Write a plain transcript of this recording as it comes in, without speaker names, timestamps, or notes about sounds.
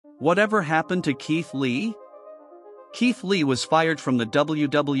Whatever happened to Keith Lee? Keith Lee was fired from the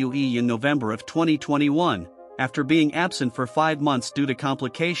WWE in November of 2021, after being absent for 5 months due to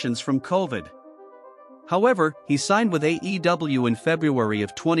complications from COVID. However, he signed with AEW in February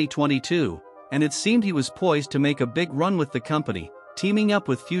of 2022, and it seemed he was poised to make a big run with the company, teaming up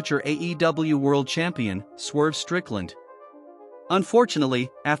with future AEW World Champion, Swerve Strickland. Unfortunately,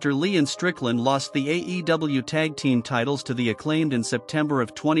 after Lee and Strickland lost the AEW Tag Team titles to the Acclaimed in September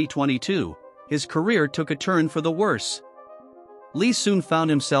of 2022, his career took a turn for the worse. Lee soon found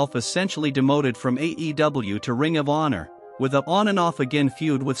himself essentially demoted from AEW to Ring of Honor, with an on-and-off-again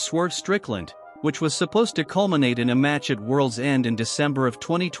feud with Swerve Strickland, which was supposed to culminate in a match at World's End in December of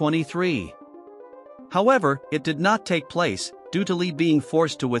 2023. However, it did not take place, due to Lee being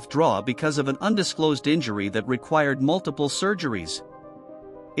forced to withdraw because of an undisclosed injury that required multiple surgeries.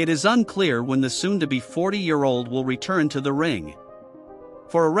 It is unclear when the soon-to-be 40-year-old will return to the ring.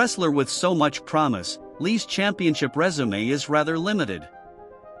 For a wrestler with so much promise, Lee's championship resume is rather limited.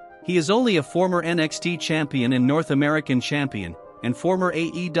 He is only a former NXT champion and North American champion, and former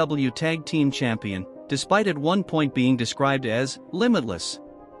AEW Tag Team champion, despite at one point being described as limitless.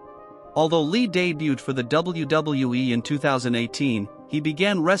 Although Lee debuted for the WWE in 2018, he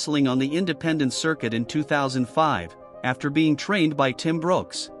began wrestling on the independent circuit in 2005, after being trained by Tim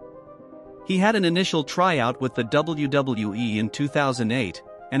Brooks. He had an initial tryout with the WWE in 2008,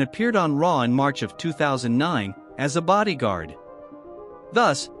 and appeared on Raw in March of 2009, as a bodyguard.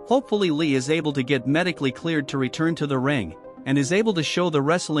 Thus, hopefully Lee is able to get medically cleared to return to the ring, and is able to show the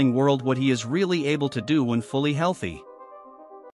wrestling world what he is really able to do when fully healthy.